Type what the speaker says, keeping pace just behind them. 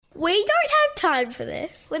We don't have time for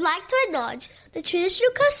this. We'd like to acknowledge the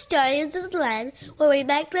traditional custodians of the land where we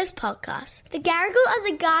make this podcast, the Garigal and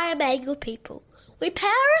the Guyamagal people. We pay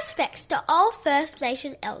our respects to all First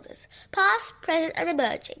Nation elders, past, present and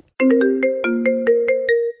emerging.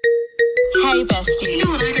 Hey, Bestie. You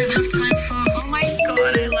know what I don't have time for? Oh my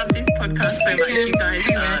God, I love this podcast so much, you guys.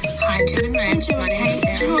 Hi, Jen and Rams. My name is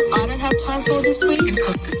Sarah. Do you know what I don't have time for this week?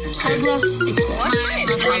 Imposter syndrome. Toddler sickness.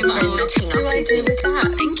 Do I do with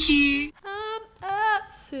that? Thank you. I'm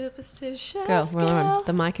a superstitious Girl, roll on.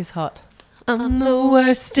 The mic is hot. I'm the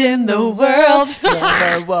worst in the world.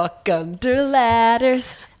 Never walk under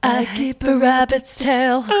ladders. I keep a rabbit's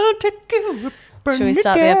tail. I'll take you. Should we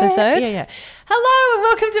start the episode? Yeah. Hello and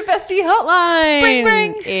welcome to Bestie Hotline. Bring,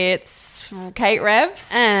 bring. It's Kate Revs.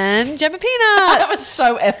 And Gemma Peanut. That was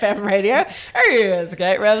so FM radio. Oh, yeah, it's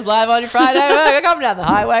Kate Revs live on your Friday. We're coming down the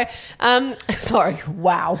highway. Sorry.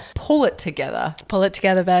 Wow. Pull it together. Pull it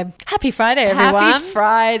together, babe. Happy Friday, everyone.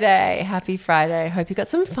 Happy Friday. Hope you got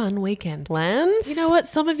some fun weekend plans. You know what?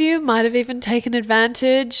 Some of you might have even taken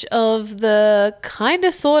advantage of the kind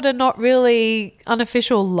of, sort of, not really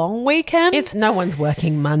unofficial long weekend. It's no one's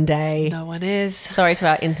working Monday. No one is. Sorry to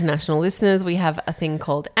our international listeners. We have a thing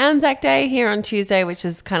called Anzac Day here on Tuesday, which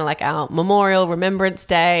is kind of like our Memorial Remembrance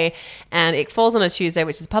Day. And it falls on a Tuesday,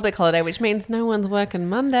 which is public holiday, which means no one's working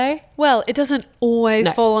Monday. Well, it doesn't always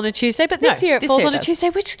fall on a Tuesday, but this year it falls on a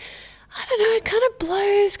Tuesday, which, I don't know, it kind of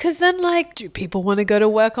blows because then, like, do people want to go to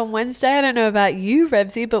work on Wednesday? I don't know about you,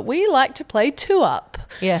 Rebsy, but we like to play two-up.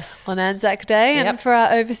 Yes. On Anzac Day. Yep. And for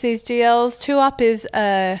our overseas DLs, two-up is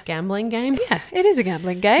a gambling game. Yeah, it is a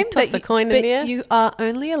gambling game. Toss a coin in the air. You are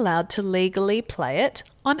only allowed to legally play it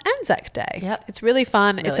on Anzac Day. Yep. It's really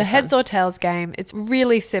fun. Really it's a heads or tails game. It's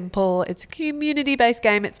really simple. It's a community-based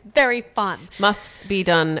game. It's very fun. Must be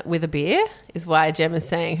done with a beer, is why Jem is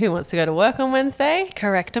saying who wants to go to work on Wednesday.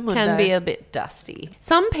 Correctamundo. Can be a bit dusty.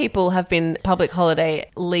 Some people have been public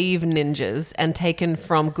holiday leave ninjas and taken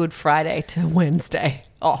from Good Friday to Wednesday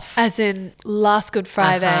off. As in last Good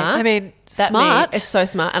Friday. I mean, smart. It's so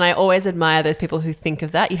smart. And I always admire those people who think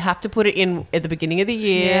of that. You have to put it in at the beginning of the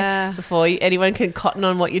year before anyone can cotton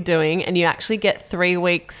on what you're doing. And you actually get 3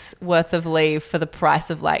 weeks worth of leave for the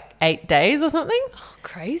price of like 8 days or something. Oh,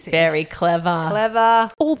 crazy. Very clever.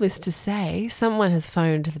 Clever. All this to say, someone has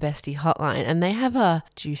phoned the Bestie Hotline and they have a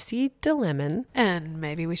juicy dilemma. And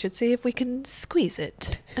maybe we should see if we can squeeze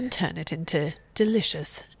it and turn it into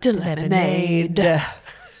delicious lemonade.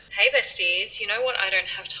 Hey besties, you know what I don't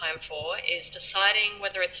have time for is deciding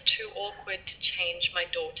whether it's too awkward to change my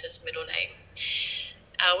daughter's middle name.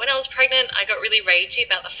 When I was pregnant, I got really ragey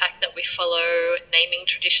about the fact that we follow naming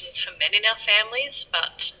traditions for men in our families,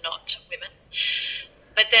 but not women.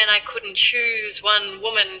 But then I couldn't choose one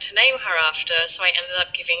woman to name her after, so I ended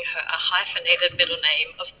up giving her a hyphenated middle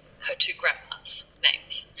name of her 2 grandmas'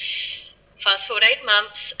 names. Fast forward 8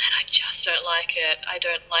 months, and I just don't like it. I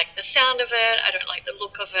don't like the sound of it. I don't like the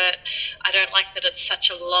look of it. I don't like that it's such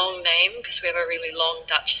a long name because we have a really long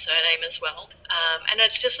Dutch surname as well. And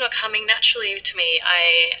it's just not coming naturally to me.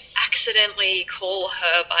 I accidentally call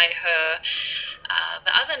her by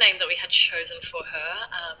the other name that we had chosen for her.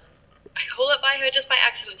 I call it by her just by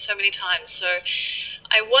accident so many times. So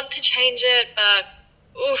I want to change it, but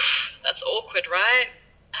oof, that's awkward, right?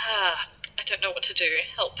 I don't know what to do.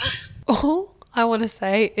 Help. All I want to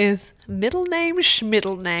say is middle name,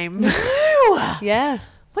 schmiddle name. No. Yeah.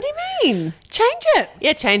 What do you mean? Change it.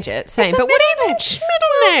 Yeah, change it. Same. It's a But what do you middle mean?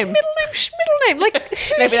 Schmiddle name. Middle name, schmiddle name. Like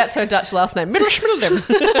Maybe that's her Dutch last name. Middle schmiddle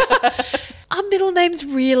name. Are middle names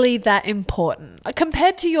really that important?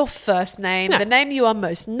 Compared to your first name, the name you are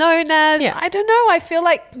most known as? Yeah. I don't know. I feel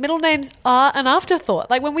like middle names are an afterthought.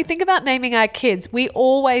 Like when we think about naming our kids, we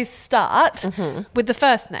always start with the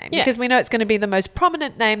first name because we know it's going to be the most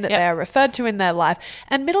prominent name that they are referred to in their life.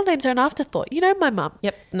 And middle names are an afterthought. You know my mum.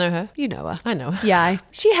 Yep, know her. You know her. I know her. Yeah.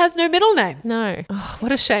 She has no middle name. No. Oh,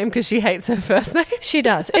 what a shame because she hates her first name. She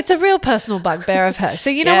does. It's a real personal bugbear of hers. So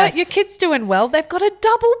you know what? Your kid's doing well. They've got a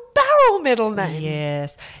double barrel middle name.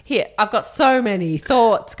 Yes. Here, I've got so many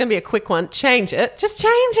thoughts. It's going to be a quick one. Change it. Just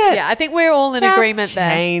change it. Yeah, I think we're all in agreement there.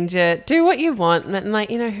 Change it. Do what you want. And like,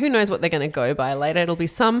 you know, who knows what they're going to go by later. It'll be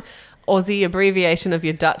some Aussie abbreviation of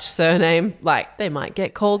your Dutch surname. Like they might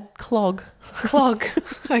get called Clog. Clog.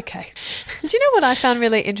 Okay. Do you know what I found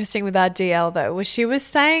really interesting with our DL though was she was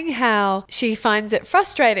saying how she finds it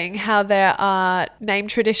frustrating how there are name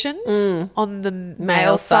traditions on the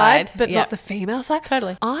male side but not the female side.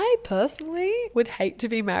 Totally. I personally would hate to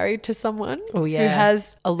be married to someone who yeah.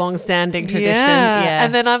 has a long-standing tradition. Yeah.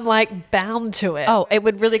 And then I'm like bound to it. Oh, it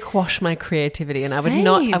would really quash my creativity and I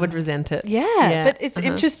would resent it. Yeah. But it's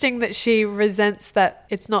interesting that she resents that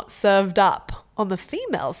it's not served up on the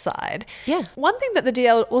female side. Yeah. One thing that the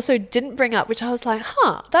DL also didn't bring up, which I was like,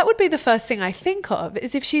 that would be the first thing I think of,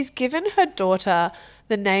 is if she's given her daughter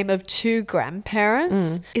the name of two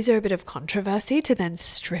grandparents, is there a bit of controversy to then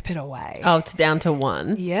strip it away? Oh, down to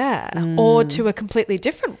one. Yeah. Or to a completely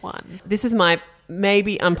different one. This is my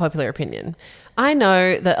maybe unpopular opinion. I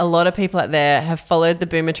know that a lot of people out there have followed the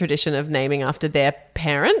boomer tradition of naming after their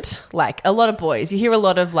parent. Like a lot of boys. You hear a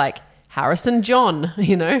lot of like Harrison John,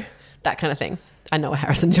 you know, that kind of thing. I know a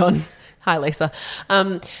Harrison John. Hi, Lisa.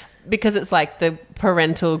 Because it's like the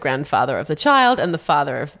parental grandfather of the child and the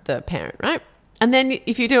father of the parent, right? And then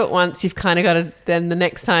if you do it once, you've kind of got to, then the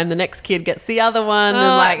next time the next kid gets the other one.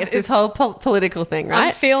 And like it's this whole political thing, right?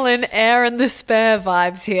 I'm feeling Heir and the Spare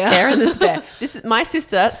vibes here. Heir and the Spare. My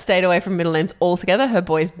sister stayed away from middle names altogether. Her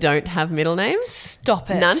boys don't have middle names. Stop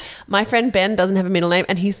it. None. My friend Ben doesn't have a middle name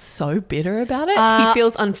and he's so bitter about it. He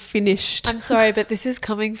feels unfinished. I'm sorry, but this is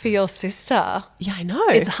coming for your sister. Yeah, I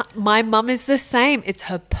know. My mum is the same. It's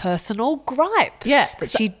her personal gripe. Yeah. That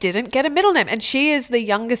she didn't get a middle name. And she is the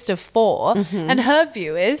youngest of four. And her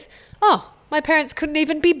view is, my parents couldn't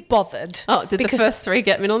even be bothered. Oh, did the first three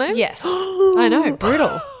get middle names? Yes. I know.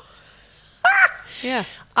 Brutal. Yeah.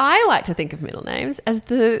 I like to think of middle names as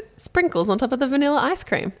the sprinkles on top of the vanilla ice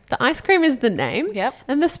cream. The ice cream is the name. Yep.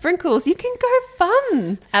 And the sprinkles, you can go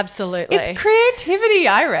fun. Absolutely. It's creativity,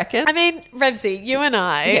 I reckon. I mean, Revsy, you and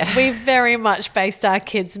I, we very much based our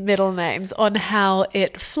kids' middle names on how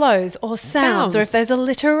it flows or sounds. Or if there's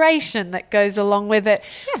alliteration that goes along with it.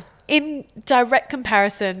 Yeah. In direct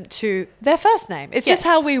comparison to their first name. It's just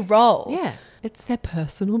how we roll. Yeah. It's their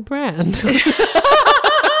personal brand.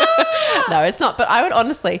 No, it's not. But I would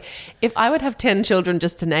honestly, if I would have 10 children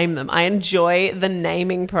just to name them, I enjoy the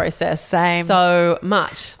naming process so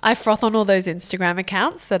much. I froth on all those Instagram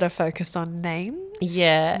accounts that are focused on names.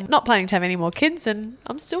 Yeah. Not planning to have any more kids and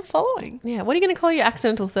I'm still following. Yeah. What are you going to call your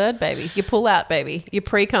accidental third baby? Your pull out baby? Your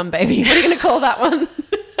pre-cum baby? What are you going to call that one?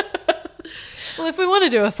 Well, if we want to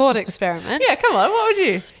do a thought experiment. Yeah, come on. What would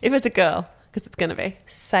you? If it's a girl, because it's going to be.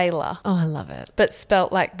 Sailor. Oh, I love it. But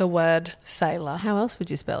spelt like the word sailor. How else would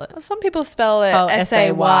you spell it? Some people spell it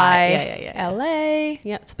S-A-Y. Yeah.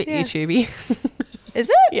 Yeah, it's a bit YouTubey. Is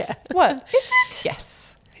it? Yeah. What? Is it? Yes.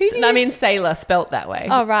 I mean sailor spelt that way.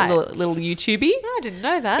 Oh, right. Little YouTubey. I didn't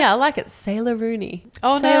know that. Yeah, I like it. Sailor Rooney.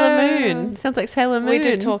 Oh, Sailor no. Moon. Sounds like Sailor Moon. We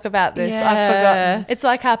did talk about this. Yeah. I've forgotten. It's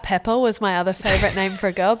like how Pepper was my other favourite name for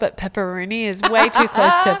a girl, but Pepperoni is way too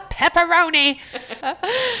close to pepperoni.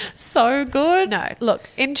 So good. No, look,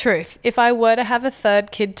 in truth, if I were to have a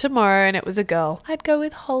third kid tomorrow and it was a girl, I'd go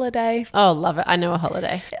with Holiday. Oh, love it. I know a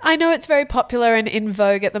holiday. I know it's very popular and in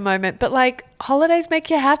vogue at the moment, but like holidays make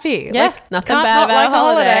you happy. Yeah, like, nothing can't bad not about like a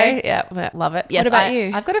holiday. Yeah, love it. Yes, what about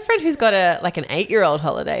you? I've got a friend who's got an 8-year-old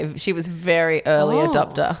holiday. She was very early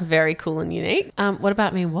adopter, very cool and unique. What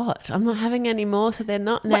about me? What? I'm not having any more, so they're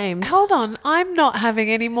not named. Wait, hold on, I'm not having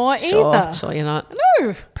any more either. Sure, you're not.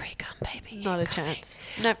 No, Pre-cum baby. not a chance.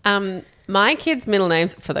 Nope. My kids' middle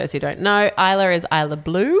names, for those who don't know, Isla is Isla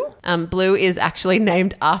Blue. Blue is actually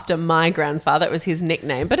named after my grandfather. It was his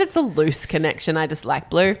nickname, but it's a loose connection. I just like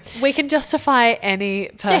Blue. We can justify any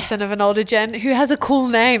person of an older gen who has a cool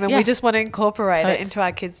name and we just want to incorporate it into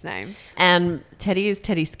our kids' names. And Teddy is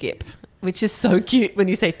Teddy Skip, which is so cute when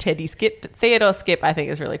you say Teddy Skip. But Theodore Skip, I think,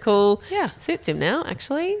 is really cool. Yeah. Suits him now,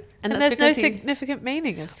 actually. And there's no significant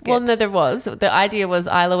meaning of Skip. Well, no, there was. The idea was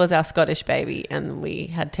Isla was our Scottish baby and we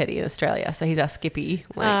had Teddy in Australia. So he's our Skippy.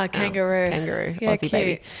 Kangaroo. Aussie cute.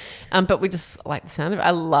 baby. But we just like the sound of it.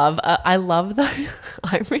 I love those.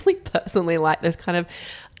 I really personally like those kind of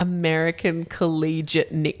American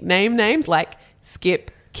collegiate nickname names like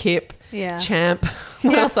Skip, Kip, Champ.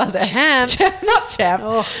 What else are there? Champ. Not Champ.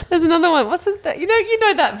 Oh. There's another one. What's it? You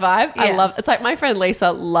know that vibe? Yeah. I love. It's like my friend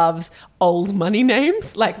Lisa loves old money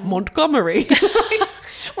names like Montgomery.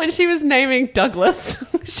 When she was naming Douglas,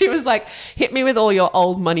 she was like, hit me with all your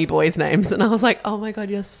old money boys names. And I was like, oh my God,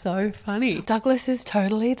 you're so funny. Douglas is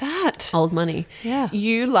totally that. Old money. Yeah.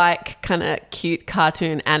 You like kind of cute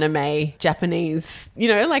cartoon anime Japanese,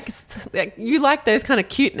 like you like those kind of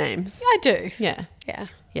cute names. I do. Yeah. Yeah.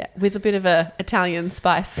 Yeah, with a bit of a Italian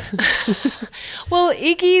spice. Well,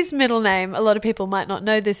 Iggy's middle name, a lot of people might not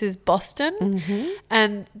know this, is Boston.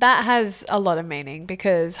 And that has a lot of meaning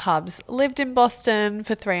because Hubs lived in Boston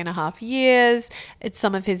for 3.5 years. It's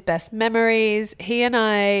some of his best memories. He and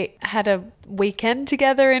I had a weekend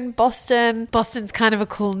together in Boston. Boston's kind of a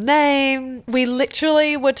cool name. We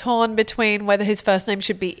literally were torn between whether his first name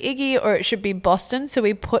should be Iggy or it should be Boston. So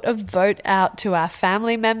we put a vote out to our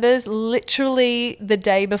family members literally the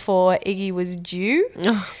day before Iggy was due.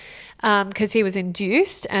 because he was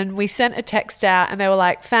induced, and we sent a text out and they were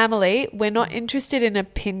like, family, we're not interested in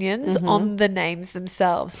opinions on the names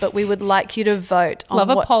themselves, but we would like you to vote on Love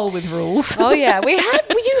a poll with rules. Oh yeah, you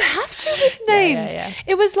have to with names. Yeah.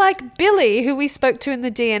 It was like Billy, who we spoke to in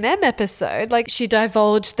the D&M episode. Like, she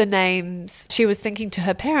divulged the names she was thinking to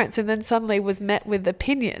her parents, and then suddenly was met with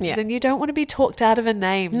opinions. Yeah. And you don't want to be talked out of a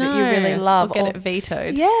name that you really love. Or get it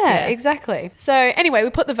vetoed. Yeah, exactly. So anyway, we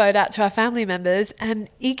put the vote out to our family members, and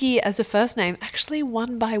Iggy as a first name actually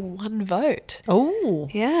won by 1 vote. Oh.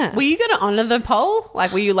 Yeah. Were you going to honour the poll?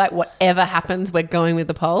 Like, were you like, whatever happens, we're going with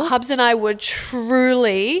the poll? Hubs and I were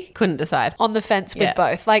truly Couldn't decide. on the fence with Yeah.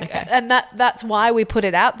 both. Like, Okay. and that's why we put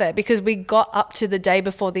it out there, because we got up to the day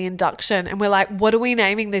before the induction and we're like, what are we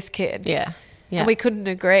naming this kid? Yeah. Yeah. And we couldn't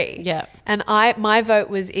agree. Yeah. And my vote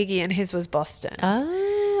was Iggy and his was Boston.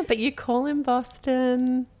 But you call him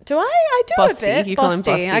Boston. Do I? I do Bosty. a bit. You call him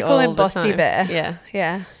Bosty I call him all the Bosty time. Bear. Yeah.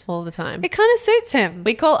 Yeah. All the time. It kind of suits him.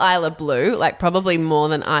 We call Isla Blue, like probably more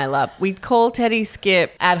than Isla. We call Teddy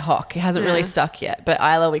Skip ad hoc. It hasn't really stuck yet. But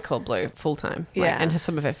Isla we call Blue full time. Like, Yeah. and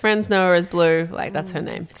some of her friends know her as Blue. Like, that's her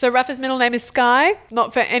name. So Rafa's middle name is Sky,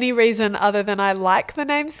 not for any reason other than I like the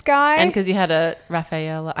name Sky. And because you had a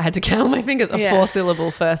Raphael, I had to count on my fingers, a Yeah. 4-syllable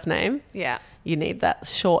first name. yeah. You need that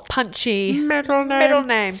short Punchy middle middle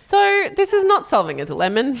name. So this is not solving a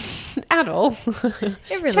dilemma at all. It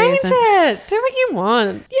really Change isn't. it. Do what you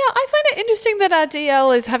want. Yeah, I find it interesting that our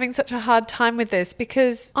DL is having such a hard time with this,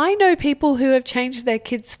 because I know people who have changed their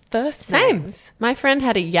kids' first names. My friend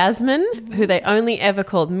had a Yasmin who they only ever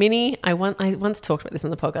called Minnie. I once talked about this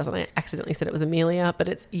on the podcast and I accidentally said it was Amelia, but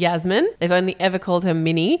it's Yasmin. They've only ever called her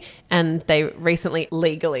Minnie, and they recently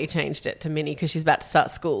legally changed it to Minnie because she's about to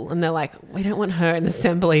start school. And they're like, we don't want her in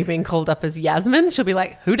assembly being called up as Yasmin. She'll be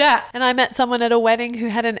like, who dat? And I met someone at a wedding who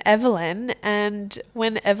had an Evelyn, and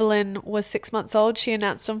when Evelyn was 6 months old, she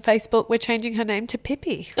announced on Facebook, we're changing her name to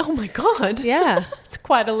Pippi. Oh my God. Yeah. It's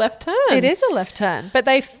quite a left turn. It is a left turn, but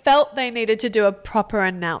they felt they needed to do a proper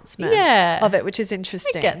announcement of it, which is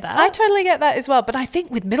interesting. I get that. I totally get that as well. But I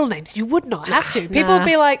think with middle names, you would not have to. People would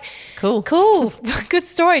be like, Cool. good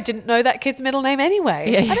story. Didn't know that kid's middle name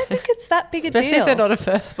anyway. Yeah. I don't think it's that big a Especially deal. if they're not a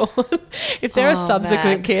firstborn. If they're a Oh, subsequent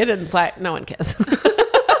man. kid and it's like, no one cares.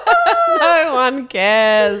 No one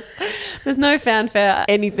cares. There's no fanfare,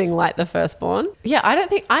 anything like the firstborn. Yeah, I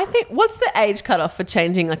think, what's the age cutoff for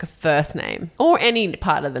changing like a first name or any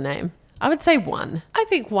part of the name? I would say 1. I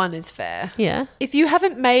think 1 is fair. Yeah. If you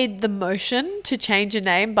haven't made the motion to change a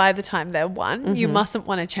name by the time they're 1, you mustn't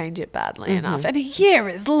want to change it badly enough. And a year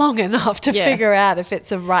is long enough to Yeah. figure out if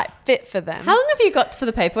it's a right fit for them. How long have you got for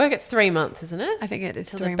the paperwork? It's 3 months, isn't it? I think it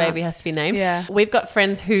is Till 3 the months. baby has to be named. Yeah. We've got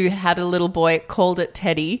friends who had a little boy, called it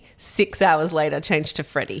Teddy, 6 hours later changed to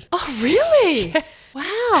Freddie. Oh, really?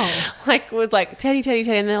 Wow. Like, it was like Teddy,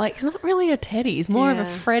 and they're like, he's not really a Teddy, he's more of a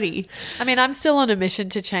Yeah. Freddie. I mean, I'm still on a mission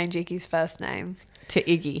to change Iggy's first name. To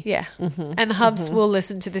Iggy. Yeah. And Hubs will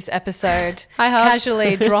listen to this episode, Hi, Hubs.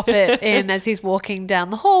 casually drop it in as he's walking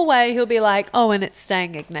down the hallway. He'll be like, oh, and it's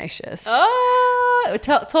staying Ignatius. Oh,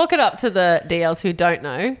 talk it up to the DLs who don't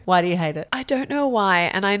know. Why do you hate it? I don't know why,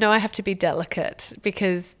 and I know I have to be delicate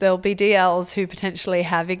because there'll be DLs who potentially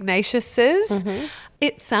have Ignatiuses.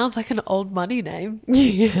 It sounds like an old money name.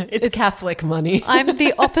 Yeah, it's Catholic money. I'm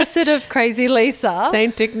the opposite of Crazy Lisa.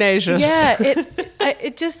 Saint Ignatius. Yeah,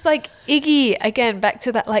 it just like Iggy, again, back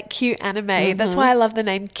to that like cute anime. That's why I love the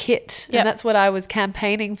name Kit. Yep. And that's what I was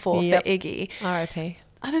campaigning for Yep. Iggy. R.I.P.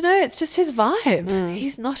 I don't know, it's just his vibe.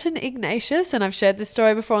 He's not an Ignatius, and I've shared this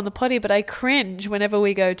story before on the potty, but I cringe whenever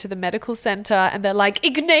we go to the medical centre and they're like,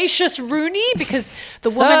 Ignatius Rooney, because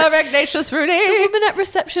the woman... Sir Ignatius Rooney. The woman at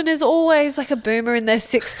reception is always like a boomer in their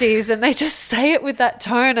 60s, and they just say it with that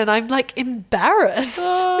tone, and I'm like embarrassed.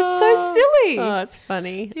 It's so silly. Oh, it's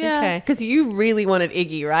funny. Yeah. Okay. Because you really wanted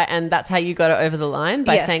Iggy, right? And that's how you got it over the line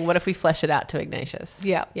by Yes. saying, what if we flesh it out to Ignatius?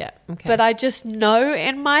 Yeah. Yeah. Okay. But I just know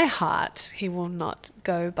in my heart he will not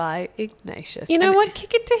go by Ignatius. You know And- what?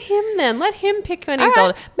 Kick it to him then. Let him pick when he's All right.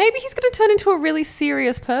 older. Maybe he's going to turn into a really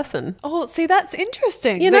serious person. Oh, see, that's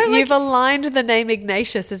interesting. You know, that like- you've aligned the name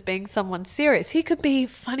Ignatius as being someone serious. He could be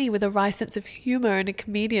funny with a wry sense of humor and a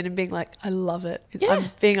comedian and being like, I love it. Yeah. I'm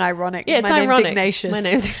being ironic. Yeah, it's My name's ironic. Ignatius. My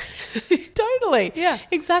name's totally. Yeah.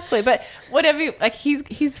 Exactly. But whatever, like he's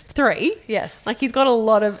 3. Yes. Like he's got a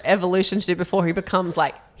lot of evolution to do before he becomes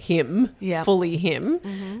like him, Yeah. fully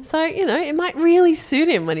him. So, you know, it might really suit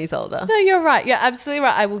him when he's older. No, you're right. You're absolutely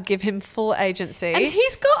right. I will give him full agency. And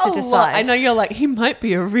he's got to a lot. decide. I know you're like, he might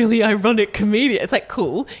be a really ironic comedian. It's like,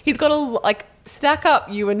 cool. He's got a lot, like, stack up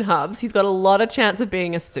you and Hubs. He's got a lot of chance of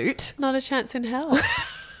being a suit. Not a chance in hell.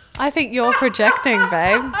 I think you're projecting,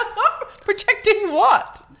 babe. Projecting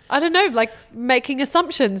what? I don't know, like making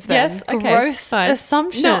assumptions then. Yes, okay, Gross fine.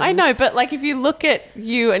 assumptions. No, I know, but like if you look at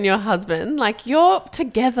you and your husband, like you're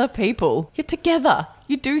together people. You're together.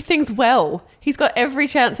 You do things well. He's got every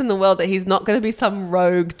chance in the world that he's not going to be some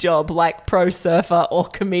rogue job like pro surfer or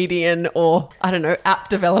comedian or, I don't know, app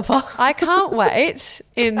developer. I can't wait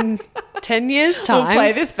in 10 years' time. We'll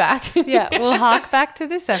play this back. Yeah, we'll hark back to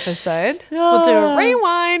this episode. We'll do a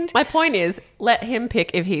rewind. My point is, let him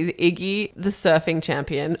pick if he's Iggy, the surfing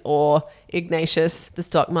champion, or Ignatius, the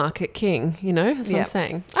stock market king. You know, that's what I'm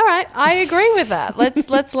saying. All right, I agree with that.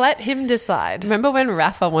 Let's let him decide. Remember when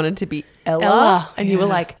Rafa wanted to be Ella? And you were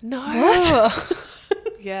like, no. What?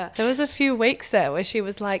 Yeah, there was a few weeks there where she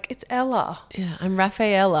was like, it's Ella. Yeah, I'm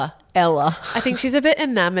Rafaela. Ella. I think she's a bit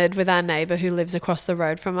enamored with our neighbour who lives across the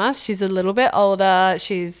road from us. She's a little bit older.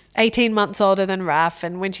 She's 18 months older than Raf.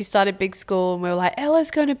 And when she started big school and we were like,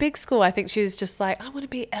 Ella's going to big school, I think she was just like, I want to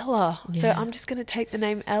be Ella. Yeah. So I'm just going to take the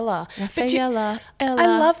name Ella. Rafaela. I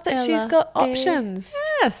love that she's got options.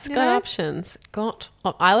 Yes, got options.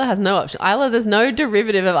 Isla has no option. Isla, there's no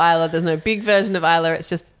derivative of Isla. There's no big version of Isla. It's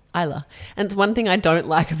just Isla. And it's one thing I don't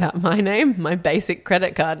like about my name, my basic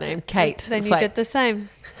credit card name, Kate. Then you did the same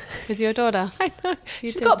with your daughter. I know.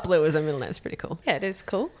 She's got Blue as a middle name. It's pretty cool. Yeah, it is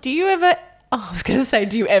cool. Do you ever... Oh, I was going to say,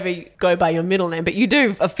 do you ever go by your middle name? But you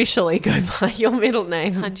do officially go by your middle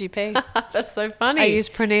name. Hanji P. That's so funny. I use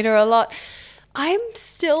Pranita a lot. I'm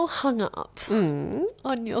still hung up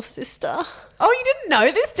on your sister. Oh, you didn't know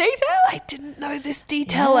this detail? I didn't know this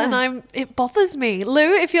detail, and it bothers me.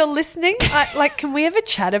 Lou, if you're listening, can we ever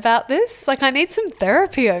chat about this? Like, I need some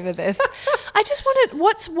therapy over this. I just wanted,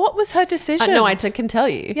 what was her decision? No, I can tell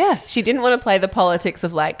you. Yes. She didn't want to play the politics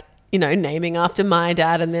of like, you know, naming after my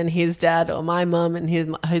dad and then his dad or my mum and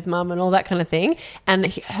his mum and all that kind of thing.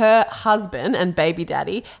 And her husband and baby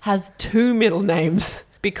daddy has 2 middle names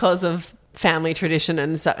because of family tradition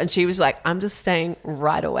and stuff. And she was like, I'm just staying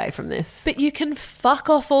right away from this. But you can fuck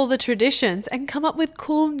off all the traditions and come up with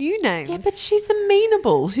cool new names. Yeah, but she's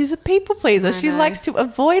amenable. She's a people pleaser. She likes to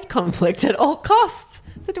avoid conflict at all costs.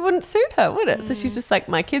 It wouldn't suit her, would it? So she's just like,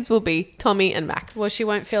 my kids will be Tommy and Max. Well, she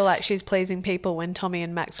won't feel like she's pleasing people when Tommy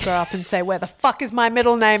and Max grow up and say, where the fuck is my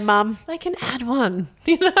middle name, Mum? They can add one,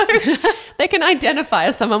 you know? They can identify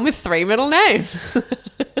as someone with 3 middle names.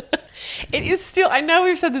 It is still, I know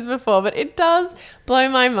we've said this before, but it does blow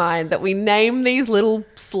my mind that we name these little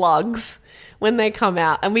slugs when they come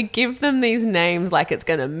out and we give them these names like it's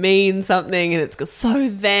going to mean something and it's so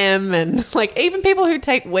them, and like even people who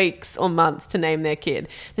take weeks or months to name their kid,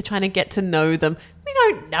 they're trying to get to know them. We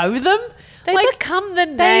don't know them. They become the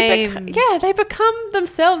name. They become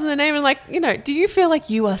themselves in the name, and like, you know, do you feel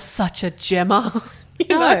like you are such a Gemma?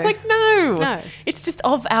 You know, like, no. It's just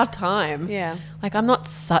of our time. Yeah. Like, I'm not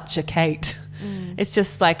such a Kate. It's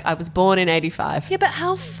just like I was born in 85. Yeah, but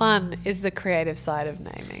how fun is the creative side of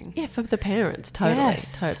naming? Yeah, for the parents. Totally.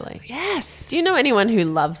 Yes. Totally. Yes. Do you know anyone who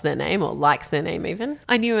loves their name or likes their name even?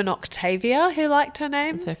 I knew an Octavia who liked her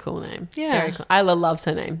name. It's a cool name. Yeah. Very cool. Isla loves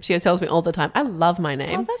her name. She tells me all the time, I love my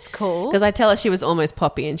name. Oh, that's cool. Because I tell her she was almost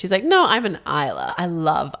Poppy and she's like, no, I'm an Isla. I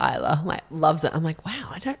love Isla. Like, loves it. I'm like,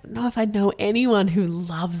 wow, I don't know if I know anyone who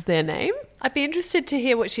loves their name. I'd be interested to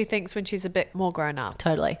hear what she thinks when she's a bit more grown up.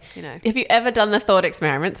 Totally. You know. Have you ever done the thought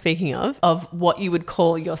experiment, speaking of what you would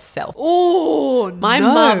call yourself? Oh, My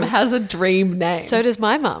mum has a dream name. So does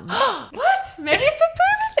my mum. What? Maybe it's a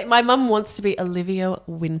proven thing. My mum wants to be Olivia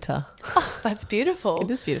Winter. Oh, that's beautiful. It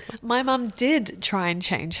is beautiful. My mum did try and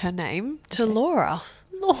change her name to Laura.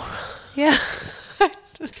 Laura. Yeah.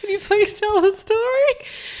 Can you please tell the story?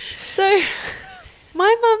 So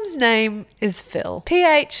my mum's name is Phil.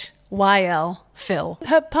 PHYL, Phil.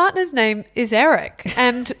 Her partner's name is Eric.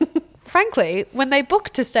 And frankly, when they book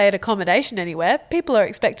to stay at accommodation anywhere, people are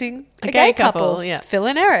expecting a gay couple. Yeah. Phil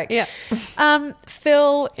and Eric. Yeah.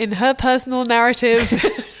 Phil, in her personal narrative,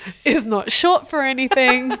 is not short for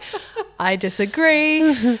anything. I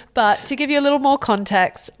disagree. But to give you a little more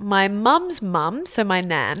context, my mum's mum, so my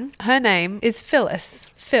nan, her name is Phyllis.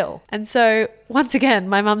 Phil. And so once again,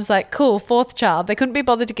 my mum's like, cool, 4th child. They couldn't be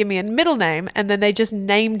bothered to give me a middle name, and then they just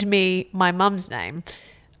named me my mum's name.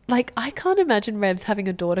 Like, I can't imagine Rebs having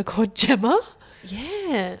a daughter called Gemma.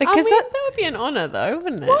 Yeah. Because that would be an honour though,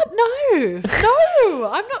 wouldn't it? What? No,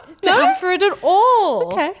 I'm not down for it at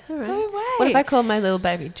all. Okay. All right. No way. What if I call my little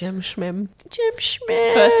baby Gem Schmem? Gem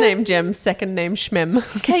Schmem. First name Gem, second name Schmem.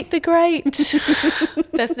 Kate the Great.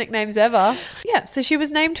 Best nicknames ever. Yeah, so she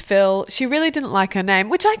was named Phil. She really didn't like her name,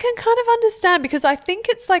 which I can kind of understand because I think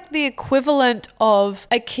it's like the equivalent of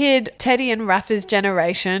a kid, Teddy and Rafa's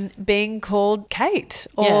generation, being called Kate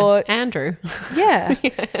or Andrew. yeah,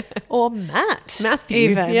 or Matt. Matthew.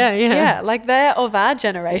 even. Yeah. Yeah, like they're of our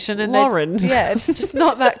generation. And Lauren. Yeah, it's just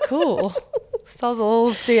not that cool.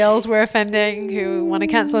 Sozzles, DLs we're offending who want to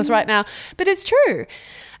cancel us right now. But it's true.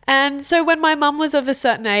 And so when my mum was of a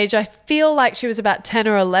certain age, I feel like she was about 10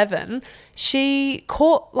 or 11, she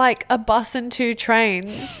caught like a bus and 2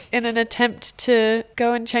 trains in an attempt to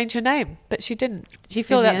go and change her name, but she didn't. She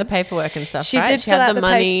filled out the paperwork and stuff, She right? did She fill had out the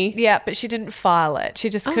money. yeah, but she didn't file it. She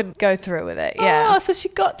just couldn't go through with it. Yeah. Oh, so she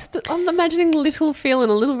got to the, I'm imagining little Phil in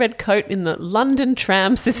a little red coat in the London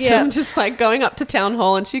tram system, Yeah. just like going up to town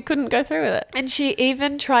hall, and she couldn't go through with it. And she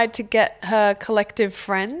even tried to get her collective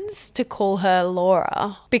friends to call her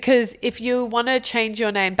Laura, because if you want to change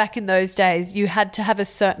your name back in those days, you had to have a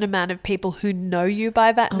certain amount of people who know you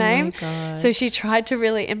by that name. God. So she tried to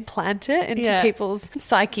really implant it into Yeah. people's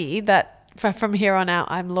psyche that from here on out,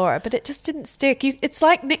 I'm Laura, but it just didn't stick. It's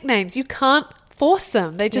like nicknames. You can't force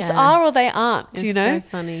them. They just Yeah. are or they aren't, It's you know? so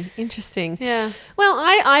funny. Interesting. Yeah. Well,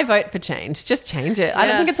 I vote for change. Just change it. I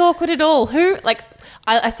don't Yeah. think it's awkward at all.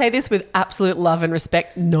 I say this with absolute love and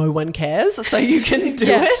respect. No one cares, so you can do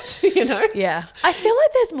Yeah. it, you know? Yeah. I feel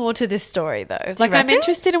like there's more to this story though. Like I'm reckon?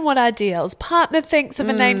 interested in what our DL's partner thinks of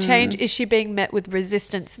a name change. Is she being met with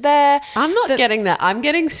resistance there? I'm not getting that. I'm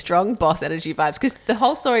getting strong boss energy vibes, because the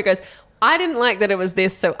whole story goes, I didn't like that it was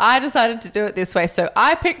this, so I decided to do it this way. So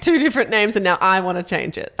I picked 2 different names and now I want to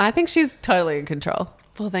change it. I think she's totally in control.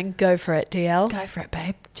 Well then go for it, DL. Go for it,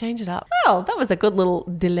 babe. Change it up. Well, that was a good little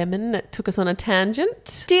dilemma that took us on a tangent.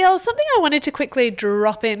 DL, something I wanted to quickly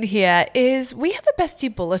drop in here is we have a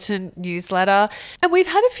Bestie Bulletin newsletter, and we've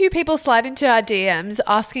had a few people slide into our DMs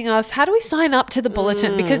asking us, how do we sign up to the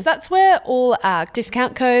bulletin? Because that's where all our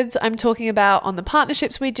discount codes I'm talking about on the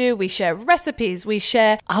partnerships we do, we share recipes, we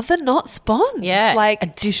share other not spons. Yeah, like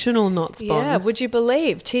additional not spons. Yeah, would you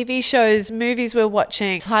believe? TV shows, movies we're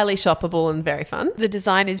watching. It's highly shoppable and very fun. The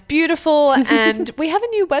design is beautiful, and we have a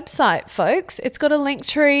new website, folks. It's got a link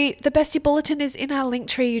tree. The Bestie Bulletin is in our link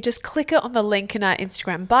tree. You just click it on the link in our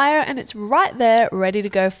Instagram bio and it's right there ready to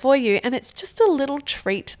go for you. And it's just a little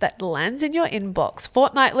treat that lands in your inbox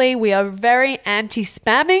fortnightly. We are very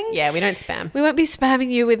anti-spamming. Yeah, we don't spam. We won't be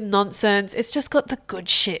spamming you with nonsense. It's just got the good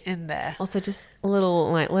shit in there. Also, just a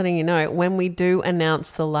little like letting you know, when we do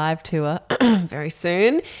announce the live tour very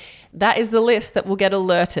soon, that is the list that will get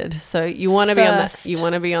alerted. So you want to be on that. First. You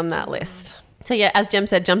want to be on that list. So yeah, as Jem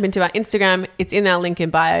said, jump into our Instagram. It's in our link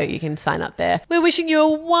in bio. You can sign up there. We're wishing you a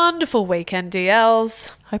wonderful weekend,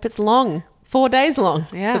 DLs. Hope it's long. 4 days long.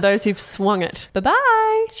 Yeah. For those who've swung it.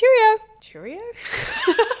 Bye-bye. Cheerio. Cheerio?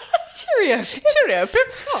 Cheerio. Cheerio,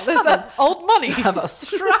 Pip. Oh, there's that old money. Have a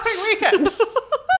strapping weekend.